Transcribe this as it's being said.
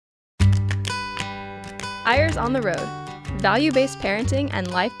Eyres on the Road, value-based parenting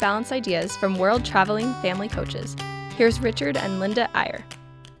and life balance ideas from world-traveling family coaches. Here's Richard and Linda Eyre.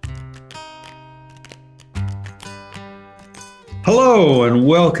 Hello and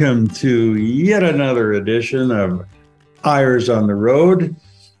welcome to yet another edition of Eyres on the Road,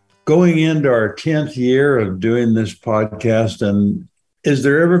 going into our 10th year of doing this podcast. And has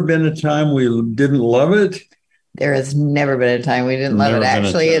there ever been a time we didn't love it? There has never been a time we didn't love it.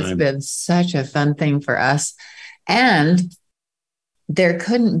 Actually, it's been such a fun thing for us. And there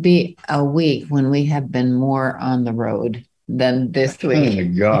couldn't be a week when we have been more on the road than this week. Oh my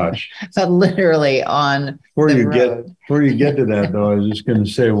gosh. But literally on the road. Before you get to that, though, I was just going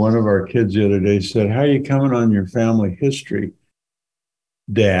to say, one of our kids the other day said, "How are you coming on your family history,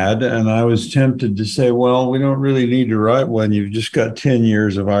 Dad?" And I was tempted to say, well, we don't really need to write one. You've just got 10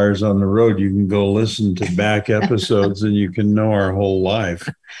 years of Eyres on the Road. You can go listen to back episodes and you can know our whole life.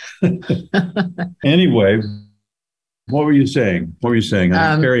 Anyway, what were you saying?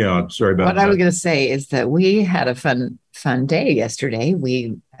 Carry on. Sorry about that. What I was going to say is that we had a fun day yesterday.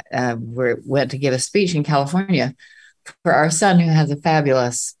 We went to give a speech in California for our son, who has a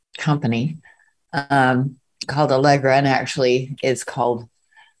fabulous company called Allegra, and actually it's called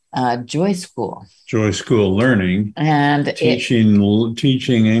Joy School. Joy School Learning, and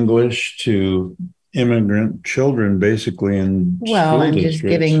teaching English to immigrant children, basically in and just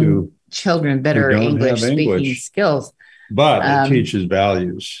giving children better English speaking skills. But it teaches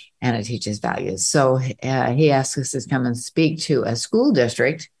values. And it teaches values. So he asked us to come and speak to a school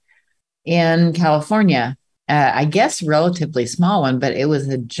district in California. I guess relatively small one, but it was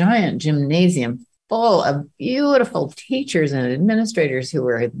a giant gymnasium full of beautiful teachers and administrators who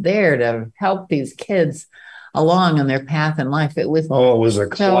were there to help these kids along on their path in life. It was a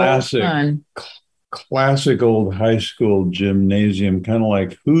classic old high school gymnasium, kind of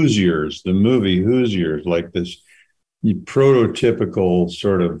like Hoosiers, the movie Hoosiers, like this prototypical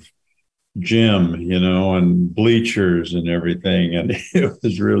sort of gym, and bleachers and everything. And it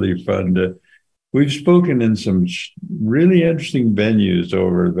was really fun we've spoken in some really interesting venues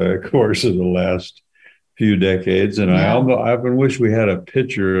over the course of the last few decades. And I often wish we had a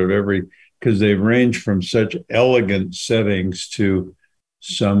picture of because they range from such elegant settings to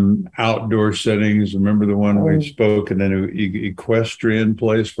some outdoor settings. Remember the one we spoke in an equestrian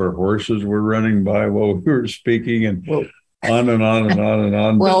place where horses were running by while we were speaking, and on and on and on and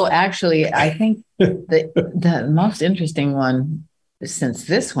on. Well, actually, I think the most interesting one, since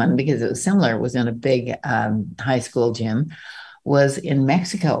this one, because it was similar, was in a big high school gym, was in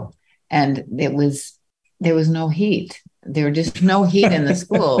Mexico. And there was no heat. There was just no heat in the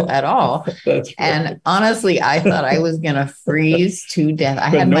school at all. And honestly, I thought I was going to freeze to death. I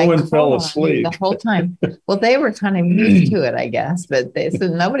had no one fell asleep the whole time. Well, they were kind of used to it, I guess, but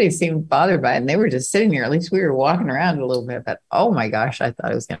nobody seemed bothered by it. And they were just sitting there. At least we were walking around a little bit, but oh my gosh, I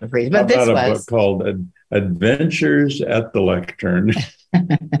thought I was going to freeze. But this was a book called Adventures at the Lectern.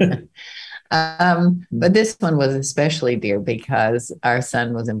 But this one was especially dear because our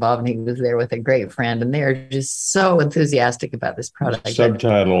son was involved and he was there with a great friend, and they're just so enthusiastic about this product.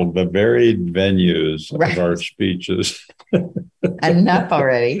 Subtitled "The Varied Venues of Our Speeches." Enough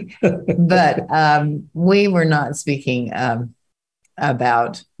already. But we were not speaking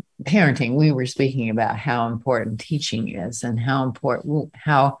about parenting. We were speaking about how important teaching is and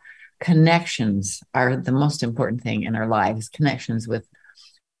how connections are the most important thing in our lives. Connections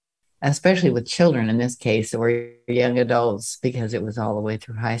especially with children in this case, or young adults, because it was all the way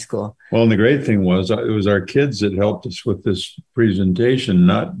through high school. Well, and the great thing was it was our kids that helped us with this presentation,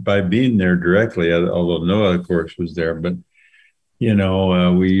 not by being there directly, although Noah, of course, was there. But,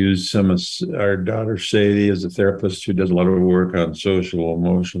 we used some of our daughter, Sadie, as a therapist who does a lot of work on social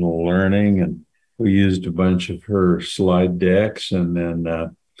emotional learning. And we used a bunch of her slide decks. And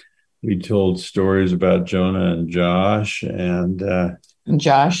then we told stories about Jonah and Josh. And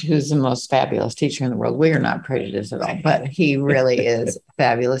Josh, who's the most fabulous teacher in the world. We are not prejudiced at all, but he really is a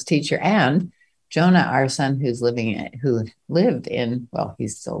fabulous teacher. And Jonah, our son, who lived in,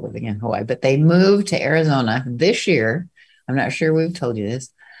 he's still living in Hawaii, but they moved to Arizona this year. I'm not sure we've told you this,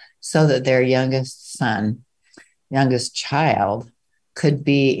 so that their youngest child could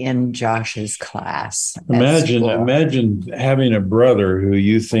be in Josh's class. Imagine having a brother who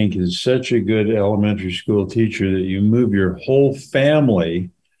you think is such a good elementary school teacher that you move your whole family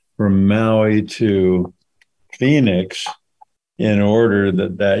from Maui to Phoenix in order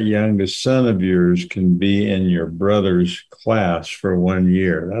that youngest son of yours can be in your brother's class for 1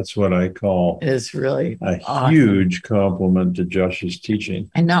 year. That's what I call it's really a huge compliment to Josh's teaching.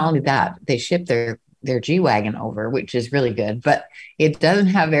 And not only that, they shipped their their G-Wagon over, which is really good, but it doesn't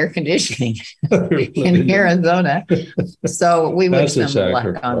have air conditioning in Arizona. So we wish them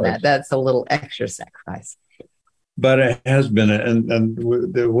luck on that. That's a little extra sacrifice. But it has been,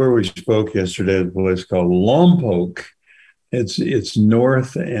 where we spoke yesterday at a place called Lompoc. It's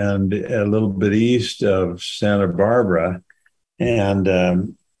north and a little bit east of Santa Barbara,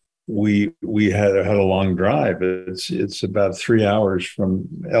 and we had a long drive. It's about 3 hours from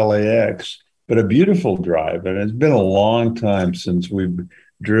LAX, but a beautiful drive. And it's been a long time since we've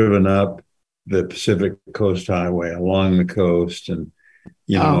driven up the Pacific Coast Highway along the coast, and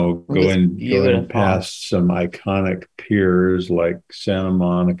going past some iconic piers like Santa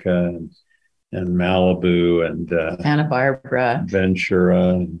Monica and Malibu and Santa Barbara,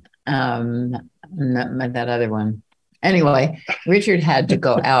 Ventura, that other one. Anyway, Richard had to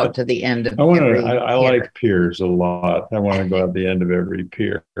go out to the end of I like piers a lot. I want to go out the end of every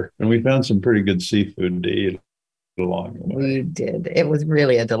pier. And we found some pretty good seafood to eat along the way. We did. It was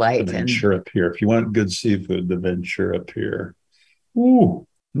really a delight. The Ventura Pier. If you want good seafood, the Ventura Pier. Ooh,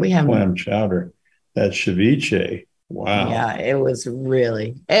 we have clam chowder. That ceviche. Wow. Yeah, it was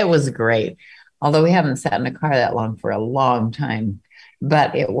great. Although we haven't sat in a car that long for a long time.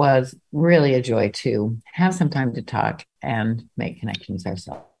 But it was really a joy to have some time to talk and make connections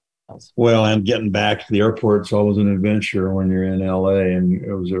ourselves. Well, and getting back to the airport's always an adventure when you're in LA, and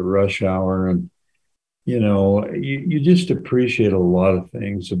it was a rush hour. And, you just appreciate a lot of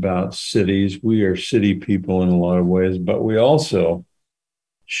things about cities. We are city people in a lot of ways, but we also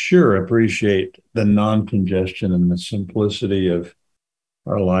sure appreciate the non-congestion and the simplicity of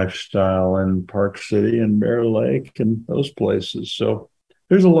our lifestyle in Park City and Bear Lake and those places. So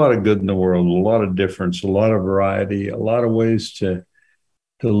there's a lot of good in the world, a lot of difference, a lot of variety, a lot of ways to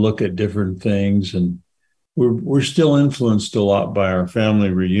look at different things. And we're still influenced a lot by our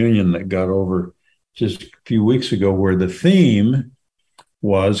family reunion that got over just a few weeks ago, where the theme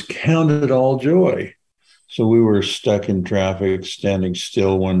was Count It All Joy. So we were stuck in traffic, standing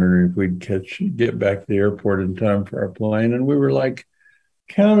still, wondering if we'd get back to the airport in time for our plane. And we were like,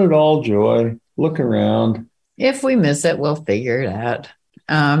 count it all joy, look around. If we miss it, we'll figure it out.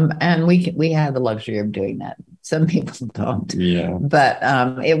 And we have the luxury of doing that. Some people don't. Yeah. But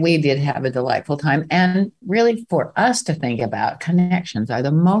we did have a delightful time. And really, for us to think about, connections are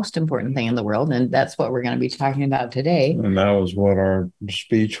the most important thing in the world. And that's what we're going to be talking about today. And that was what our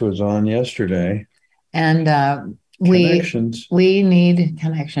speech was on yesterday. And we need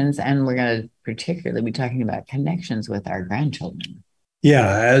connections. And we're going to particularly be talking about connections with our grandchildren. Yeah,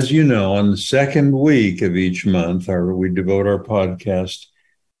 as you know, on the second week of each month, we devote our podcast,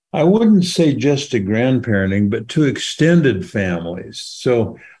 I wouldn't say just to grandparenting, but to extended families.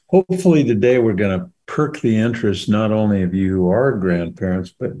 So hopefully today we're going to perk the interest not only of you who are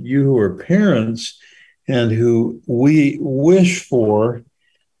grandparents, but you who are parents and who we wish for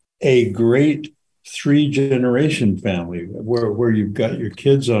a great 3-generation family where you've got your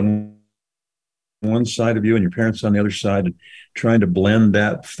kids on one side of you and your parents on the other side, and trying to blend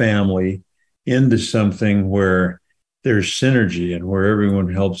that family into something where there's synergy and where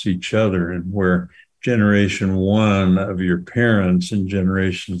everyone helps each other, and where generation 1 of your parents and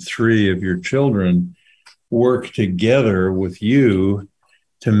generation 3 of your children work together with you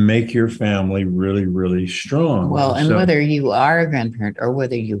to make your family really, really strong. Well, and whether you are a grandparent or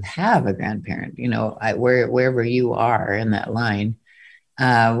whether you have a grandparent, wherever you are in that line,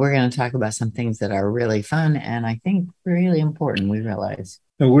 we're going to talk about some things that are really fun and I think really important, we realize.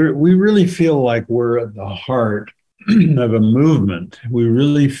 We really feel like we're at the heart of a movement. We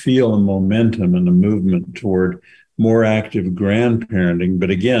really feel a momentum and a movement toward more active grandparenting. But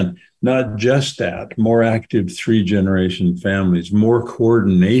again, not just that, more active 3-generation families, more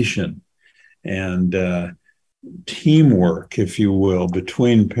coordination and teamwork, if you will,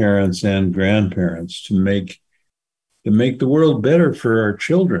 between parents and grandparents to make the world better for our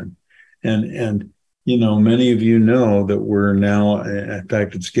children. And many of you know that we're now, in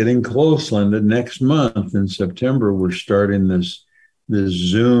fact, it's getting close, Linda. Next month in September, we're starting this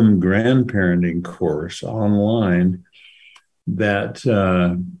Zoom grandparenting course online that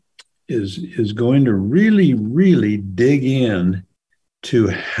is going to really, really dig in to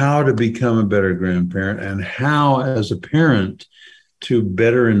how to become a better grandparent and how, as a parent, to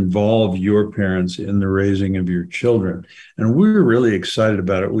better involve your parents in the raising of your children. And we're really excited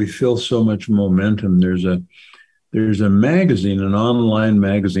about it. We feel so much momentum. There's a magazine, an online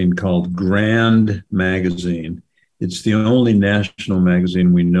magazine called Grand Magazine. It's the only national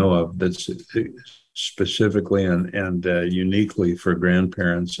magazine we know of that's specifically and uniquely for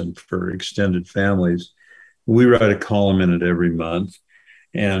grandparents and for extended families. We write a column in it every month.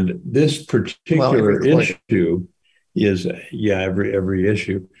 And this particular issue is, every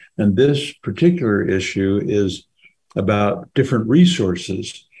issue. And this particular issue is about different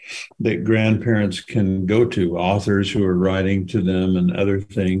resources that grandparents can go to, authors who are writing to them and other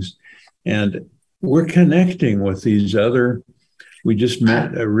things. And we're connecting with these other. We just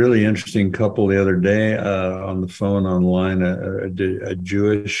met a really interesting couple the other day on the phone online, a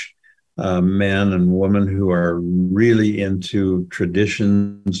Jewish man and woman who are really into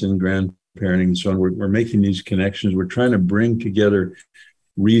traditions in grandparenting. So we're making these connections. We're trying to bring together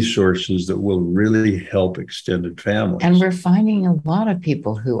resources that will really help extended families. And we're finding a lot of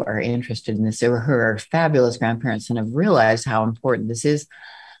people who are interested in this, who are fabulous grandparents and have realized how important this is.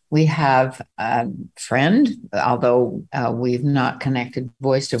 We have a friend, although we've not connected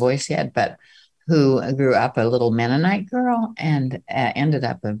voice to voice yet, but who grew up a little Mennonite girl and ended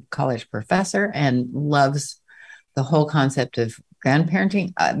up a college professor and loves the whole concept of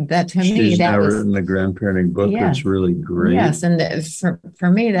grandparenting. That to me, she's now written the grandparenting book. Yeah. That's really great. Yes, and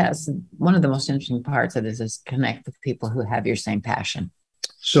for me, that's one of the most interesting parts of this is connect with people who have your same passion.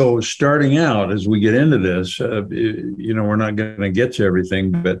 So starting out, as we get into this, we're not going to get to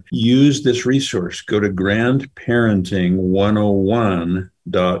everything, but use this resource. Go to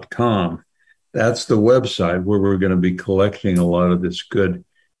grandparenting101.com. That's the website where we're going to be collecting a lot of this good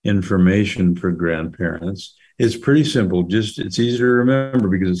information for grandparents. It's pretty simple. It's easy to remember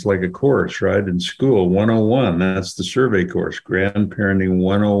because it's like a course, right? In school, 101, that's the survey course,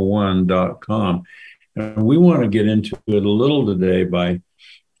 grandparenting101.com. And we want to get into it a little today by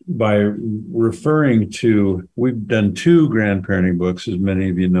referring to, we've done 2 grandparenting books, as many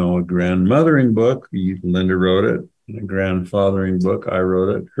of you know, a grandmothering book, Linda wrote it, and a grandfathering book, I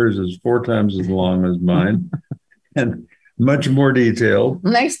wrote it. Hers is 4 times as long as mine and much more detailed.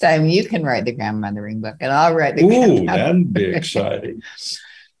 Next time you can write the grandmothering book and I'll write the Ooh, that'd be exciting.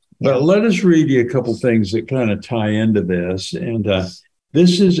 But let us read you a couple things that kind of tie into this. And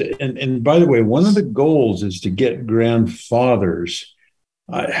this is, and by the way, one of the goals is to get grandfathers.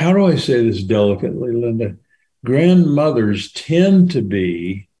 How do I say this delicately, Linda? Grandmothers tend to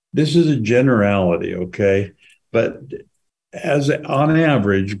be, this is a generality, okay? But on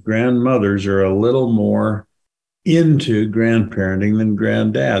average, grandmothers are a little more into grandparenting than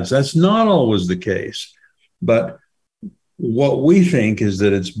granddads. That's not always the case. But what we think is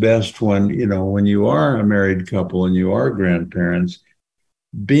that it's best when you are a married couple and you are grandparents,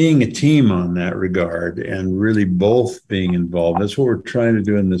 being a team on that regard and really both being involved. That's what we're trying to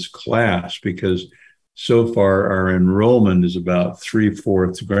do in this class, because so far our enrollment is about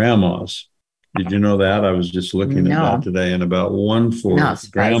 3/4 grandmas. Did you know that? I was just looking at that today, and about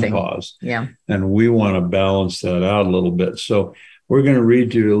 1/4 grandpas. Yeah. And we want to balance that out a little bit. So we're going to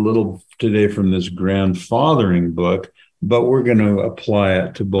read you a little today from this grandfathering book, but we're going to apply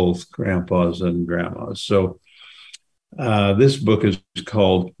it to both grandpas and grandmas. So this book is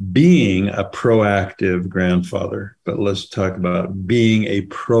called Being a Proactive Grandfather, but let's talk about being a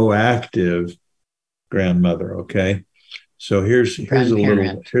proactive grandmother, okay? So here's a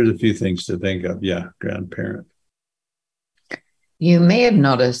few things to think of. Yeah, grandparent. You may have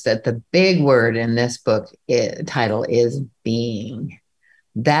noticed that the big word in this book title is being.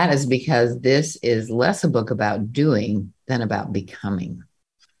 That is because this is less a book about doing than about becoming.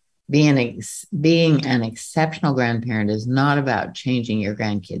 Being an exceptional grandparent is not about changing your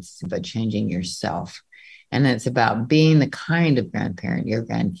grandkids, it's about changing yourself. And it's about being the kind of grandparent your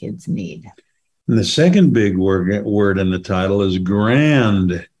grandkids need. And the second big word in the title is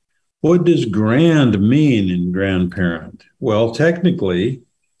grand. What does grand mean in grandparent? Well, technically,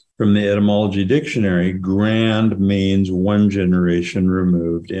 from the etymology dictionary, grand means one generation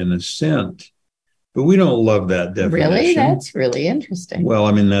removed in ascent. But we don't love that definition. Really? That's really interesting. Well,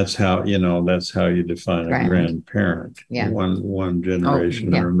 I mean, that's how you define a grandparent. Yeah. One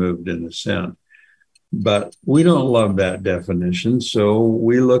generation removed in ascent. But we don't love that definition. So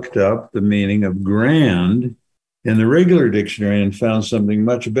we looked up the meaning of grand in the regular dictionary and found something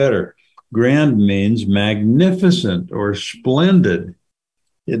much better. Grand means magnificent or splendid.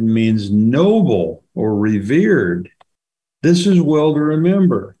 It means noble or revered. This is well to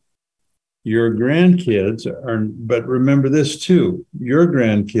remember. Your grandkids but remember this too, your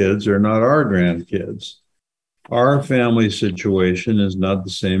grandkids are not our grandkids. Our family situation is not the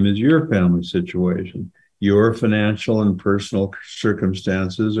same as your family situation. Your financial and personal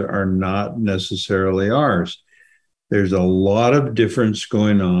circumstances are not necessarily ours. There's a lot of difference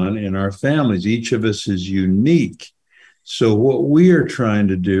going on in our families. Each of us is unique. So what we are trying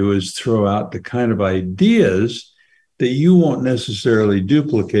to do is throw out the kind of ideas that you won't necessarily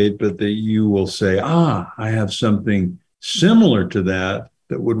duplicate, but that you will say, I have something similar to that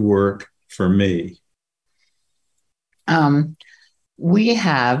that would work for me? We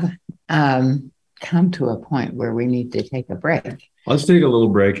have come to a point where we need to take a break. Let's take a little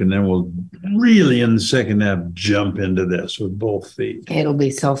break, and then we'll really, in the second half, jump into this with both feet. It'll be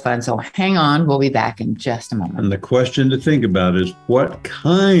so fun. So hang on. We'll be back in just a moment. And the question to think about is, what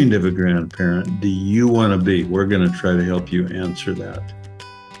kind of a grandparent do you want to be? We're going to try to help you answer that.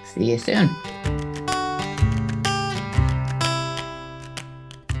 See you soon.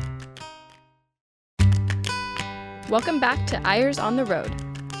 Welcome back to Eyres on the Road.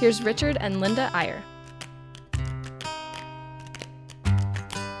 Here's Richard and Linda Eyre.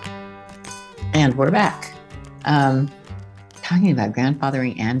 And we're back. Talking about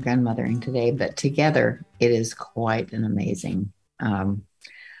grandfathering and grandmothering today, but together it is quite an amazing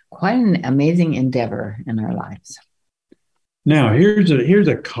endeavor in our lives. Now, here's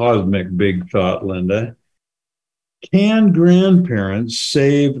a cosmic big thought, Linda. Can grandparents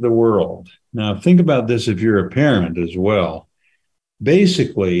save the world? Now, think about this if you're a parent as well.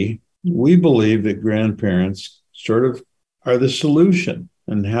 Basically, we believe that grandparents sort of are the solution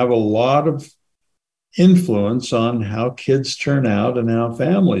and have a lot of influence on how kids turn out and how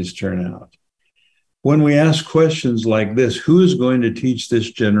families turn out. When we ask questions like this, who is going to teach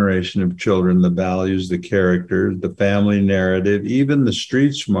this generation of children the values, the character, the family narrative, even the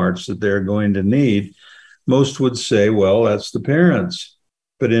street smarts that they're going to need? Most would say, well, that's the parents.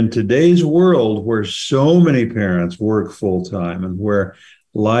 But in today's world, where so many parents work full-time and where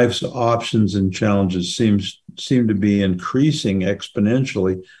life's options and challenges seem to be increasing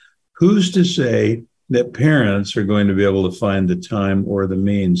exponentially, who's to say that parents are going to be able to find the time or the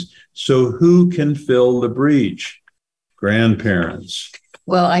means? So who can fill the breach? Grandparents.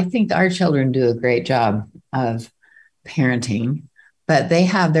 Well, I think our children do a great job of parenting, but they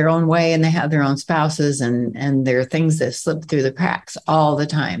have their own way and they have their own spouses, and there are things that slip through the cracks all the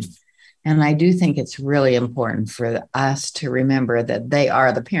time. And I do think it's really important for us to remember that they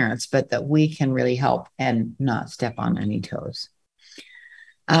are the parents, but that we can really help and not step on any toes.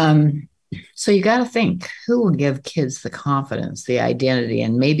 So you got to think, who will give kids the confidence, the identity,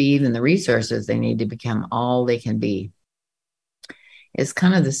 and maybe even the resources they need to become all they can be? It's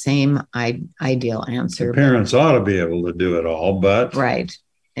kind of the same ideal answer. The parents ought to be able to do it all, but... Right.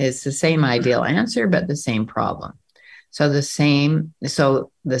 It's the same ideal answer, but the same problem. So the same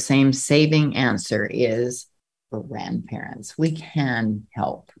saving answer is grandparents. We can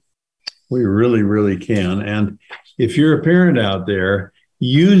help. We really, really can. And if you're a parent out there,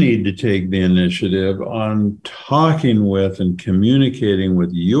 you need to take the initiative on talking with and communicating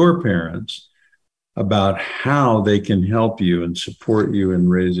with your parents about how they can help you and support you in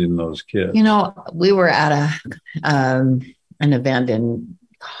raising those kids. You know, we were at an event in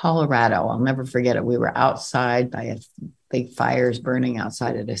Colorado. I'll never forget it. We were outside by a big fires burning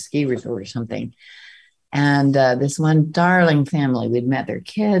outside at a ski resort or something. And this one darling family, we'd met their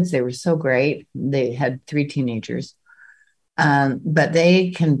kids. They were so great. They had 3 teenagers. But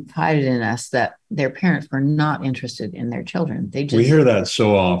they confided in us that their parents were not interested in their children. We hear that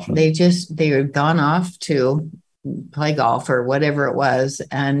so often. They had gone off to play golf or whatever it was,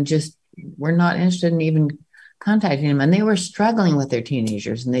 and just were not interested in even contacting them. And they were struggling with their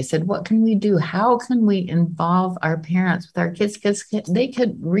teenagers. And they said, what can we do? How can we involve our parents with our kids? Because they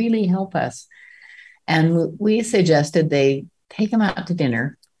could really help us. And we suggested they take them out to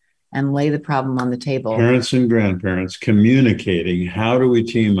dinner and lay the problem on the table. Parents and grandparents communicating, how do we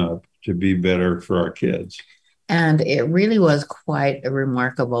team up to be better for our kids? And it really was quite a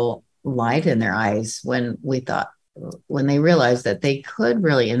remarkable light in their eyes when they realized that they could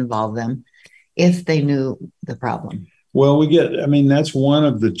really involve them if they knew the problem. Well, that's one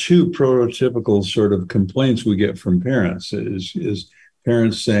of the 2 prototypical sort of complaints we get from parents is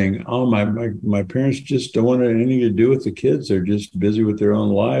parents saying, oh, my parents just don't want anything to do with the kids. They're just busy with their own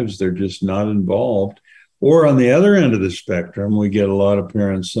lives. They're just not involved. Or on the other end of the spectrum, we get a lot of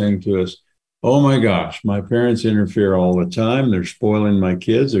parents saying to us, oh my gosh, my parents interfere all the time. They're spoiling my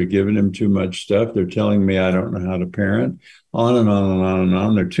kids. They're giving them too much stuff. They're telling me I don't know how to parent, on and on and on and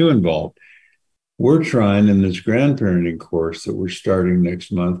on. They're too involved. We're trying in this grandparenting course that we're starting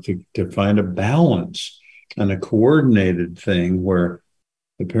next month to find a balance and a coordinated thing where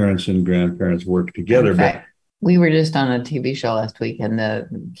the parents and grandparents work together. In fact, we were just on a TV show last week, and the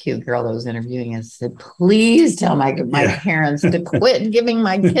cute girl that was interviewing us said, please tell my parents to quit giving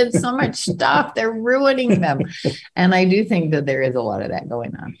my kids so much stuff. They're ruining them. And I do think that there is a lot of that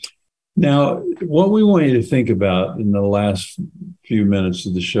going on. Now, what we want you to think about in the last few minutes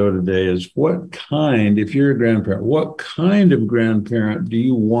of the show today is if you're a grandparent, what kind of grandparent do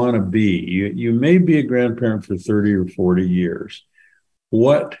you want to be? You may be a grandparent for 30 or 40 years.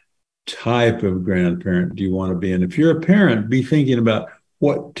 what type of grandparent do you want to be? And if you're a parent, be thinking about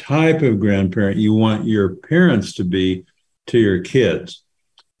what type of grandparent you want your parents to be to your kids.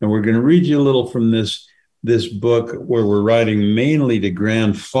 And we're going to read you a little from this book where we're writing mainly to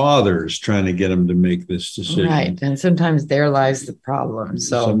grandfathers, trying to get them to make this decision. Right. And sometimes there lies the problem.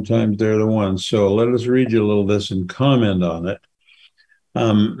 So sometimes they're the ones. So let us read you a little of this and comment on it.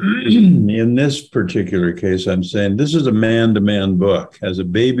 In this particular case, I'm saying this is a man-to-man book. As a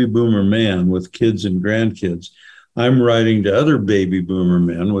baby boomer man with kids and grandkids, I'm writing to other baby boomer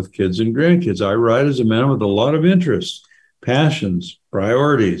men with kids and grandkids. I write as a man with a lot of interests, passions,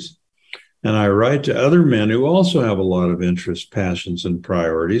 priorities. And I write to other men who also have a lot of interests, passions, and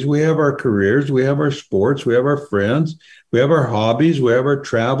priorities. We have our careers, we have our sports, we have our friends, we have our hobbies, we have our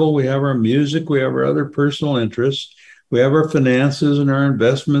travel, we have our music, we have our other personal interests, we have our finances and our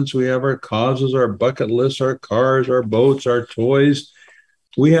investments, we have our causes, our bucket lists, our cars, our boats, our toys.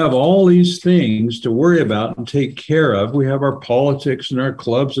 We have all these things to worry about and take care of. We have our politics and our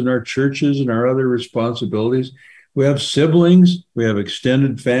clubs and our churches and our other responsibilities. We have siblings, we have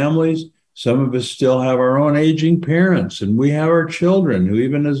extended families. Some of us still have our own aging parents, and we have our children who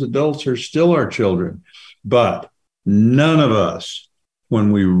even as adults are still our children. But none of us,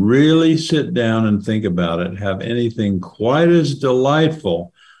 when we really sit down and think about it, have anything quite as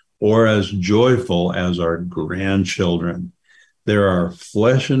delightful or as joyful as our grandchildren. They're our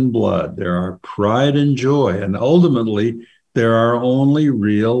flesh and blood. They're our pride and joy. And ultimately, they're our only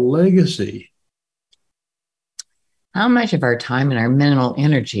real legacy. How much of our time and our minimal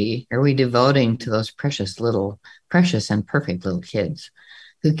energy are we devoting to those precious and perfect little kids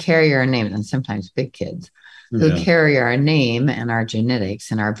who carry our name, and sometimes big kids, who carry our name and our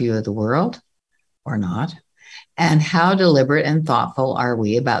genetics and our view of the world, or not? And how deliberate and thoughtful are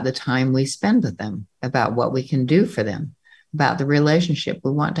we about the time we spend with them, about what we can do for them, about the relationship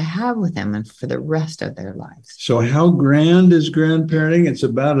we want to have with them and for the rest of their lives? So how grand is grandparenting? It's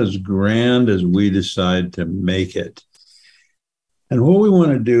about as grand as we decide to make it. And what we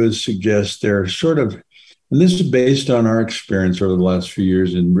want to do is suggest there are sort of, and this is based on our experience over the last few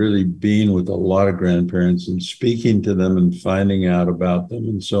years in really being with a lot of grandparents and speaking to them and finding out about them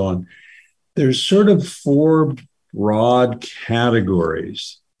and so on. There's sort of 4 broad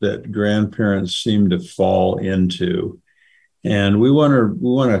categories that grandparents seem to fall into. And we want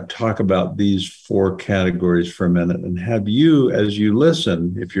to talk about these 4 categories for a minute and have you, as you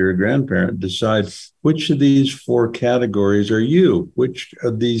listen, if you're a grandparent, decide which of these 4 categories are you, which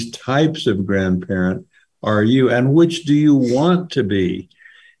of these types of grandparent are you, and which do you want to be?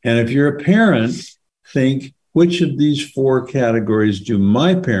 And if you're a parent, think, which of these 4 categories do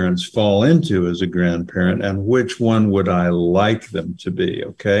my parents fall into as a grandparent, and which one would I like them to be,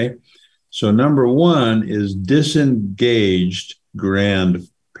 okay? So number 1 is disengaged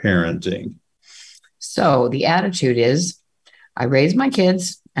grandparenting. So the attitude is, I raised my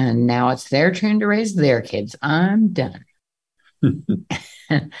kids and now it's their turn to raise their kids. I'm done.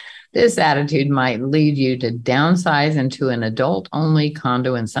 This attitude might lead you to downsize into an adult-only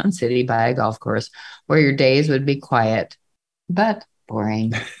condo in Sun City by a golf course where your days would be quiet, but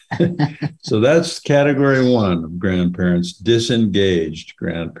boring. So that's category 1 of grandparents, disengaged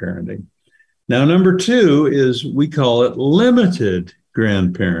grandparenting. Now, number 2 is, we call it limited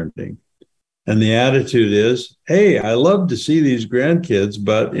grandparenting. And the attitude is, hey, I love to see these grandkids,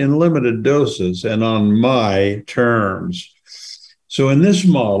 but in limited doses and on my terms. So in this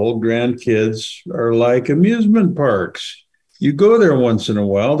model, grandkids are like amusement parks. You go there once in a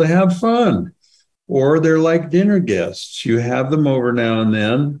while to have fun, or they're like dinner guests. You have them over now and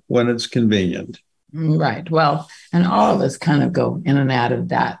then when it's convenient. Right. Well, and all of us kind of go in and out of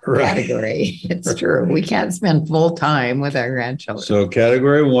that category. It's true. We can't spend full time with our grandchildren. So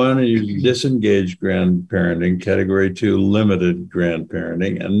category 1 is disengaged grandparenting. Category 2, limited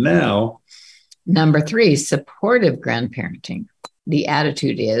grandparenting. And now, number 3, supportive grandparenting. The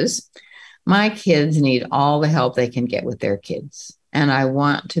attitude is, my kids need all the help they can get with their kids, and I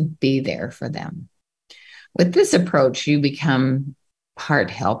want to be there for them. With this approach, you become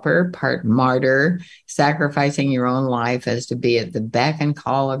part helper, part martyr, sacrificing your own life as to be at the beck and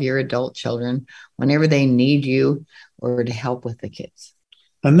call of your adult children whenever they need you or to help with the kids.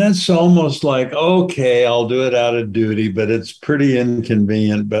 And that's almost like, okay, I'll do it out of duty, but it's pretty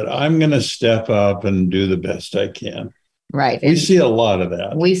inconvenient, but I'm going to step up and do the best I can. Right. We see a lot of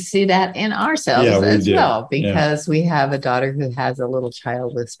that. We see that in ourselves as well, because we have a daughter who has a little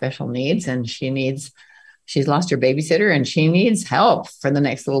child with special needs, and she's lost her babysitter and she needs help for the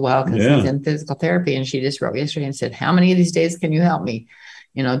next little while because she's in physical therapy. And she just wrote yesterday and said, how many of these days can you help me?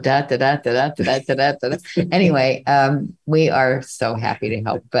 da da da da da da da da da. Anyway, we are so happy to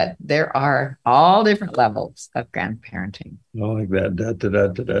help, but there are all different levels of grandparenting. I like that. Da, da, da,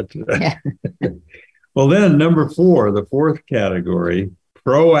 da, da, da. Yeah. Well, then number 4, the fourth category,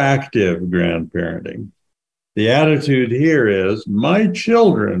 proactive grandparenting. The attitude here is my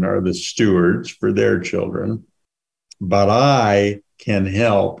children are the stewards for their children, but I can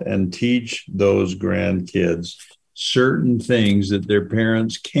help and teach those grandkids certain things that their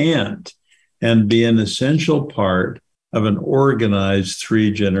parents can't, and be an essential part of an organized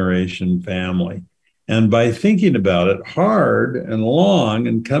 3-generation family. And by thinking about it hard and long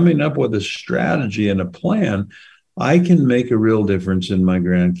and coming up with a strategy and a plan, I can make a real difference in my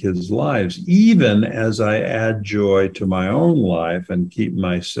grandkids' lives, even as I add joy to my own life and keep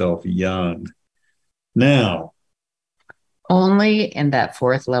myself young. Now, only in that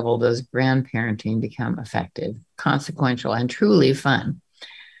fourth level does grandparenting become effective, consequential, and truly fun.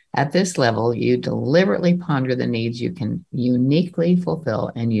 At this level, you deliberately ponder the needs you can uniquely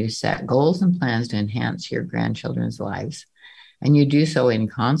fulfill, and you set goals and plans to enhance your grandchildren's lives. And you do so in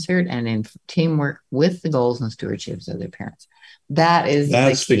concert and in teamwork with the goals and stewardships of their parents.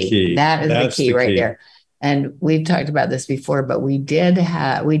 That's the key. That is the key right there. And we've talked about this before, but we did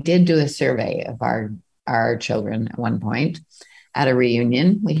do a survey of our children at one point at a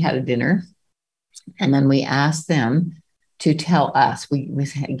reunion. We had a dinner, and then we asked them to tell us. We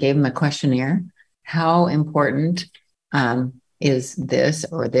gave them a questionnaire. How important is this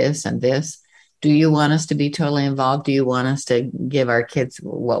or this and this? Do you want us to be totally involved? Do you want us to give our kids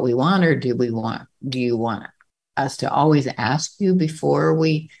what we want, or do you want us to always ask you before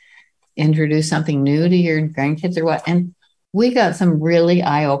we introduce something new to your grandkids or what? And we got some really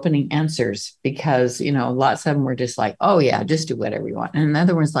eye-opening answers, because, lots of them were just like, oh yeah, just do whatever you want. And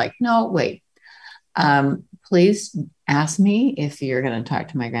another one's like, no, wait, please ask me if you're going to talk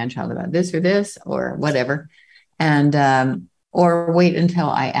to my grandchild about this or this or whatever. And, or wait until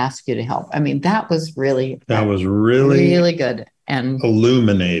I ask you to help. I mean, that was really good and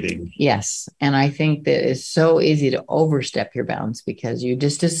illuminating. Yes. And I think that it's so easy to overstep your bounds, because you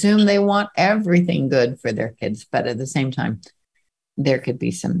just assume they want everything good for their kids. But at the same time, there could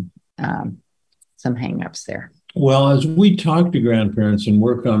be some hangups there. Well, as we talk to grandparents and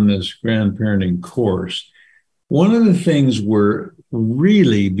work on this grandparenting course, one of the things we're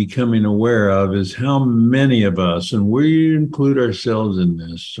really becoming aware of is how many of us, and we include ourselves in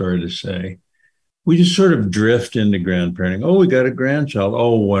this, sorry to say, we just sort of drift into grandparenting. Oh, we got a grandchild.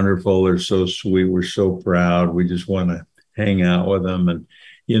 Oh, wonderful. They're so sweet. We're so proud. We just want to hang out with them. And,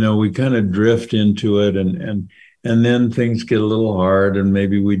 we kind of drift into it, and then things get a little hard, and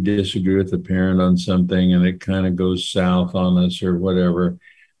maybe we disagree with the parent on something, and it kind of goes south on us or whatever.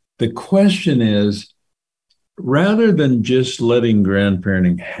 The question is, rather than just letting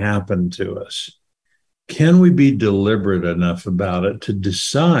grandparenting happen to us, can we be deliberate enough about it to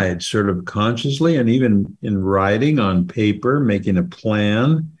decide sort of consciously, and even in writing on paper, making a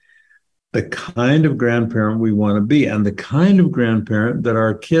plan, the kind of grandparent we want to be and the kind of grandparent that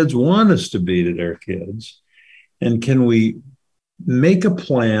our kids want us to be to their kids? And can we make a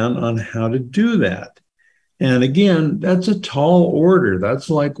plan on how to do that? And again, that's a tall order. That's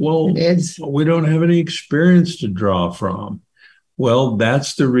like, well, we don't have any experience to draw from. Well,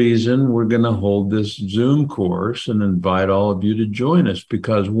 that's the reason we're going to hold this Zoom course and invite all of you to join us,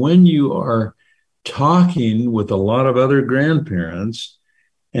 because when you are talking with a lot of other grandparents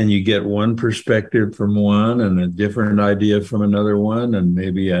and you get one perspective from one and a different idea from another one, and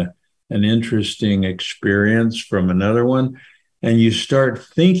maybe an interesting experience from another one, and you start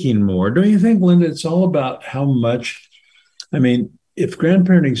thinking more. Don't you think, Linda, it's all about how much, if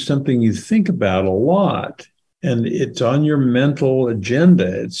grandparenting is something you think about a lot and it's on your mental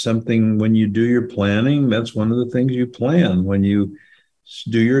agenda, it's something when you do your planning, that's one of the things you plan. When you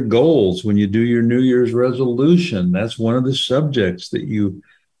do your goals, when you do your New Year's resolution, that's one of the subjects that you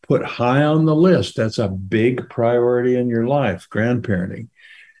put high on the list. That's a big priority in your life, grandparenting.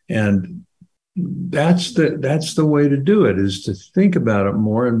 And that's the way to do it, is to think about it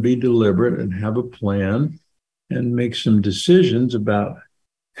more and be deliberate and have a plan and make some decisions about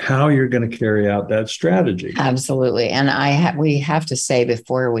how you're going to carry out that strategy. Absolutely. And we have to say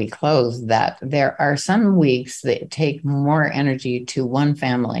before we close that there are some weeks that take more energy to one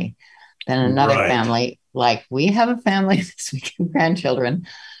family than another family. Like we have a family this week of grandchildren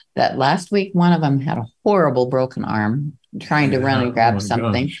that last week, one of them had a horrible broken arm trying to run and grab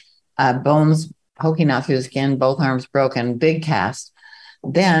something. Bones poking out through the skin, both arms broken, big cast.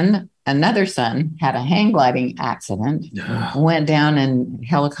 Then another son had a hang gliding accident, went down and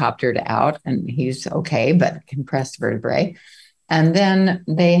helicoptered out, and he's okay, but compressed vertebrae. And then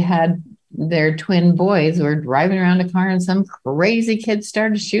they had their twin boys were driving around a car and some crazy kid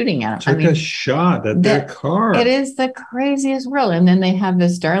started shooting at them. Took a shot at their car. It is the craziest world. And then they have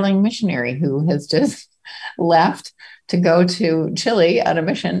this darling missionary who has just left to go to Chile on a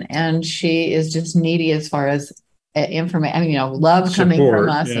mission. And she is just needy as far as information, love coming from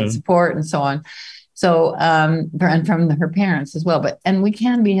us and support and so on. So, and from her parents as well. And we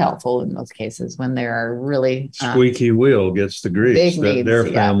can be helpful in those cases when there are really squeaky wheel gets the grease. Their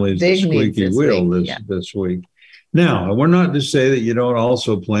family's the squeaky wheel this week. Now, we're not to say that you don't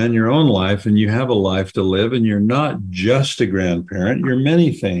also plan your own life and you have a life to live, and you're not just a grandparent. You're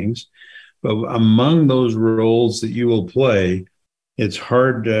many things, but among those roles that you will play, it's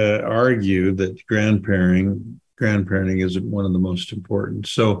hard to argue that grandparenting is one of the most important.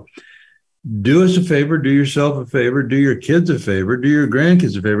 So do us a favor, do yourself a favor, do your kids a favor, do your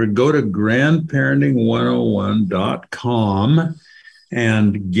grandkids a favor. Go to grandparenting101.com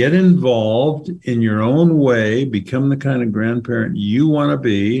and get involved in your own way. Become the kind of grandparent you want to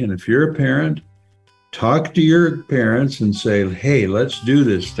be. And if you're a parent, talk to your parents and say, hey, let's do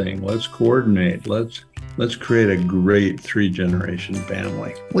this thing. Let's coordinate. Let's create a great 3-generation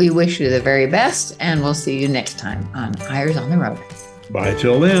family. We wish you the very best, and we'll see you next time on Eyres on the Road. Bye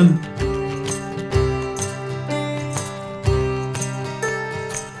till then.